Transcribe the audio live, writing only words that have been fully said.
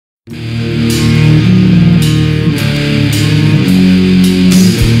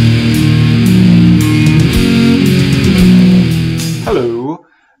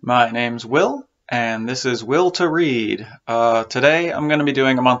My name's Will, and this is Will to Read. Today I'm going to be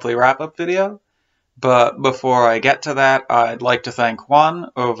doing a monthly wrap-up video, but before I get to that, I'd like to thank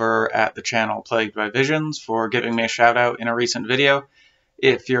Juan over at the channel Plagued by Visions for giving me a shout-out in a recent video.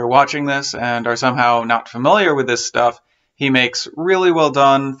 If you're watching this and are somehow not familiar with this stuff, he makes really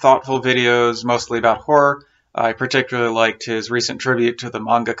well-done, thoughtful videos, mostly about horror. I particularly liked his recent tribute to the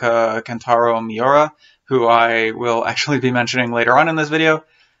mangaka Kentaro Miura, who I will actually be mentioning later on in this video.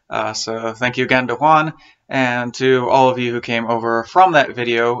 So thank you again to Juan, and to all of you who came over from that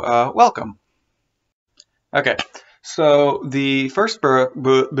video, welcome. Okay, so the first book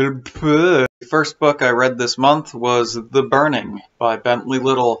I read this month was The Burning by Bentley.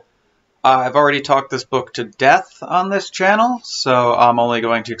 I've already talked this book to death on this channel, so I'm only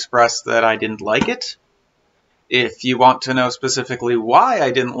going to express that I didn't like it. If you want to know specifically why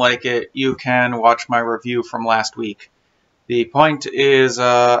I didn't like it, you can watch my review from last week. The point is,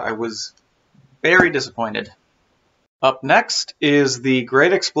 I was very disappointed. Up next is The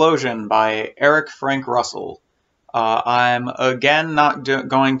Great Explosion by Eric Frank Russell. I'm again not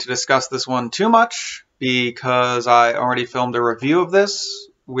going to discuss this one too much because I already filmed a review of this,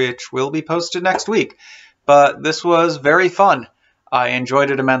 which will be posted next week. But this was very fun. I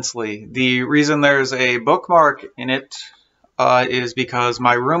enjoyed it immensely. The reason there's a bookmark in it is because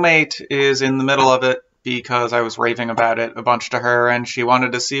my roommate is in the middle of it because I was raving about it a bunch to her and she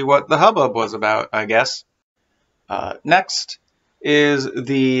wanted to see what the hubbub was about, I guess. Next is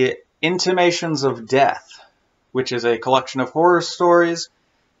The Intimations of Death, which is a collection of horror stories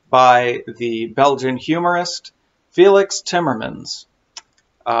by the Belgian humorist Felix Timmermans.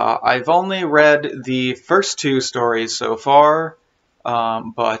 I've only read the first two stories so far,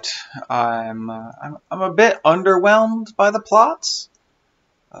 but I'm a bit underwhelmed by the plots.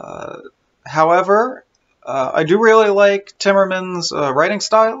 However, I do really like Timmermans' writing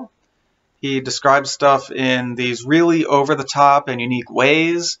style. He describes stuff in these really over-the-top and unique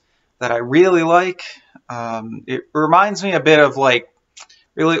ways that I really like. It reminds me a bit of like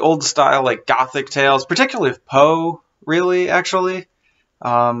really old-style like Gothic tales, particularly of Poe, really, actually.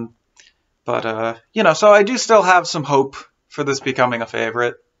 You know, so I do still have some hope for this becoming a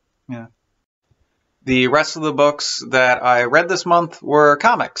favorite. Yeah. The rest of the books that I read this month were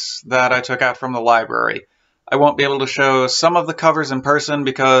comics that I took out from the library. I won't be able to show some of the covers in person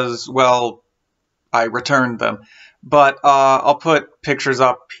because, well, I returned them. But I'll put pictures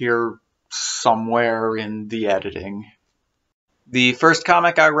up here somewhere in the editing. The first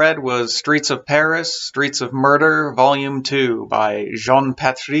comic I read was Streets of Paris, Streets of Murder, Volume 2 by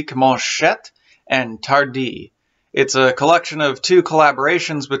Jean-Patrick Manchette and Tardi. It's a collection of two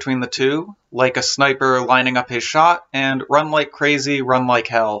collaborations between the two, Like a Sniper Lining Up His Shot and Run Like Crazy, Run Like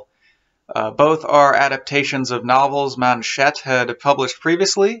Hell. Both are adaptations of novels Manchette had published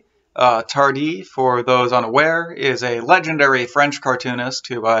previously. Tardi, for those unaware, is a legendary French cartoonist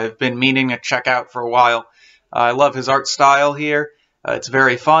who I've been meaning to check out for a while. I love his art style here. It's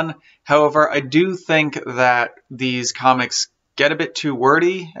very fun. However, I do think that these comics get a bit too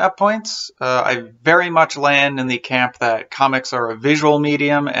wordy at points. I very much land in the camp that comics are a visual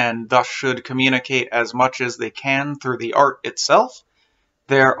medium and thus should communicate as much as they can through the art itself.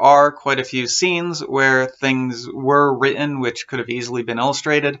 There are quite a few scenes where things were written which could have easily been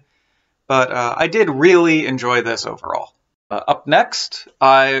illustrated, but I did really enjoy this overall. Up next,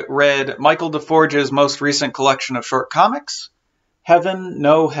 I read Michael DeForge's most recent collection of short comics, Heaven,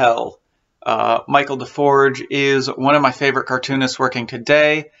 No Hell. Michael DeForge is one of my favorite cartoonists working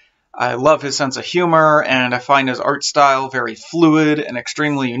today. I love his sense of humor, and I find his art style very fluid and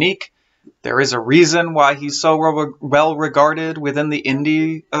extremely unique. There is a reason why he's so well regarded within the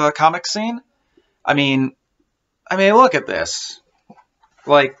indie comic scene. I mean, look at this.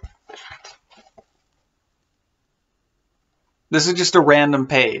 Like, this is just a random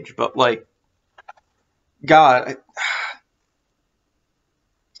page, but like, God,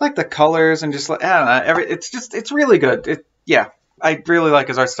 like the colors and just like, I don't know, it's really good. Yeah, I really like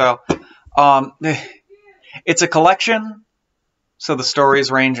his art style. It's a collection, so the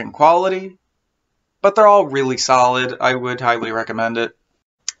stories range in quality, but they're all really solid. I would highly recommend it.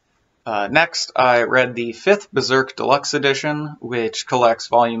 Next, I read the 5th Berserk Deluxe edition, which collects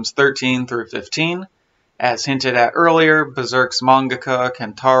volumes 13 through 15. As hinted at earlier, Berserk's mangaka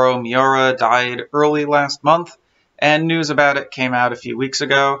Kentaro Miura died early last month, and news about it came out a few weeks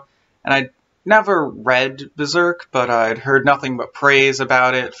ago. And I'd never read Berserk, but I'd heard nothing but praise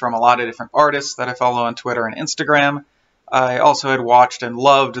about it from a lot of different artists that I follow on Twitter and Instagram. I also had watched and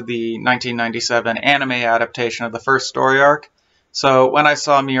loved the 1997 anime adaptation of the first story arc. So when I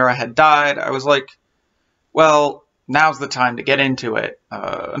saw Miura had died, I was like, well, now's the time to get into it.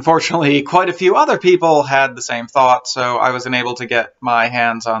 Unfortunately, quite a few other people had the same thought, so I wasn't able to get my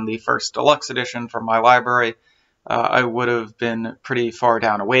hands on the first deluxe edition from my library. I would have been pretty far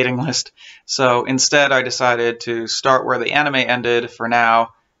down a waiting list. So instead, I decided to start where the anime ended for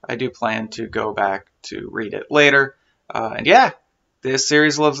now. I do plan to go back to read it later. And yeah, this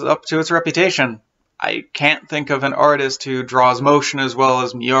series lives up to its reputation. I can't think of an artist who draws motion as well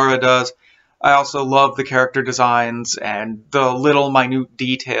as Miura does. I also love the character designs and the little minute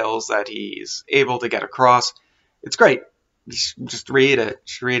details that he's able to get across. It's great. Just read it.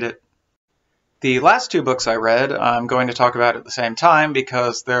 Just read it. The last two books I read, I'm going to talk about at the same time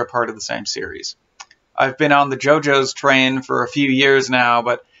because they're part of the same series. I've been on the JoJo's train for a few years now,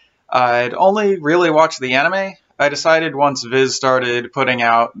 but I'd only really watched the anime. I decided once Viz started putting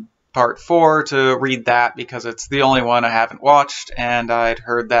out Part 4 to read that because it's the only one I haven't watched, and I'd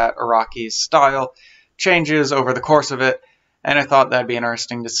heard that Araki's style changes over the course of it, and I thought that'd be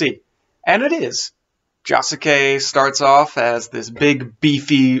interesting to see. And it is. Josuke starts off as this big,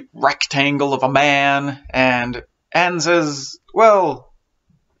 beefy rectangle of a man, and ends as, well,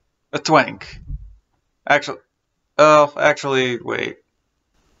 a twink. Actually, wait.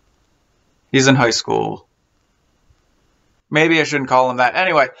 He's in high school. Maybe I shouldn't call him that.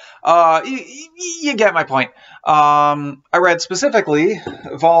 Anyway, you get my point. I read specifically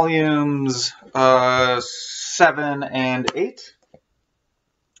volumes 7 and 8.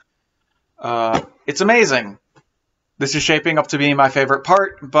 It's amazing. This is shaping up to be my favorite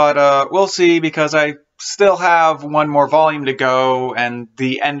part, but we'll see because I still have one more volume to go, and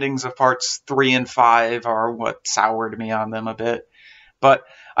the endings of parts 3 and 5 are what soured me on them a bit. But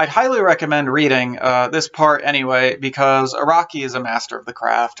I'd highly recommend reading this part anyway, because Araki is a master of the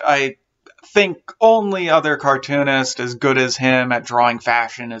craft. I think only other cartoonist as good as him at drawing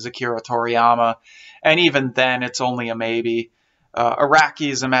fashion is Akira Toriyama, and even then it's only a maybe.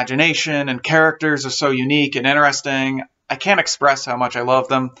 Araki's imagination and characters are so unique and interesting. I can't express how much I love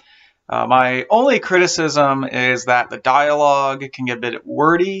them. My only criticism is that the dialogue can get a bit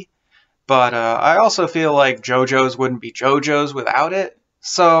wordy, but I also feel like JoJo's wouldn't be JoJo's without it.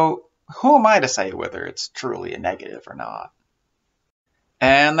 So who am I to say whether it's truly a negative or not?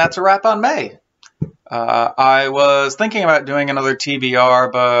 And that's a wrap on May. I was thinking about doing another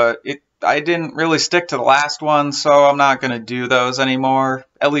TBR, but I didn't really stick to the last one, so I'm not going to do those anymore,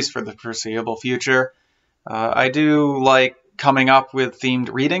 at least for the foreseeable future. I do like coming up with themed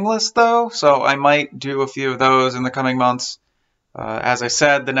reading lists, though, so I might do a few of those in the coming months. As I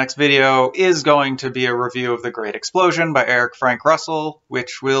said, the next video is going to be a review of The Great Explosion by Eric Frank Russell,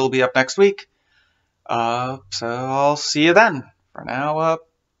 which will be up next week. So I'll see you then. For now,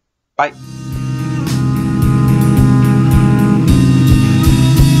 bye.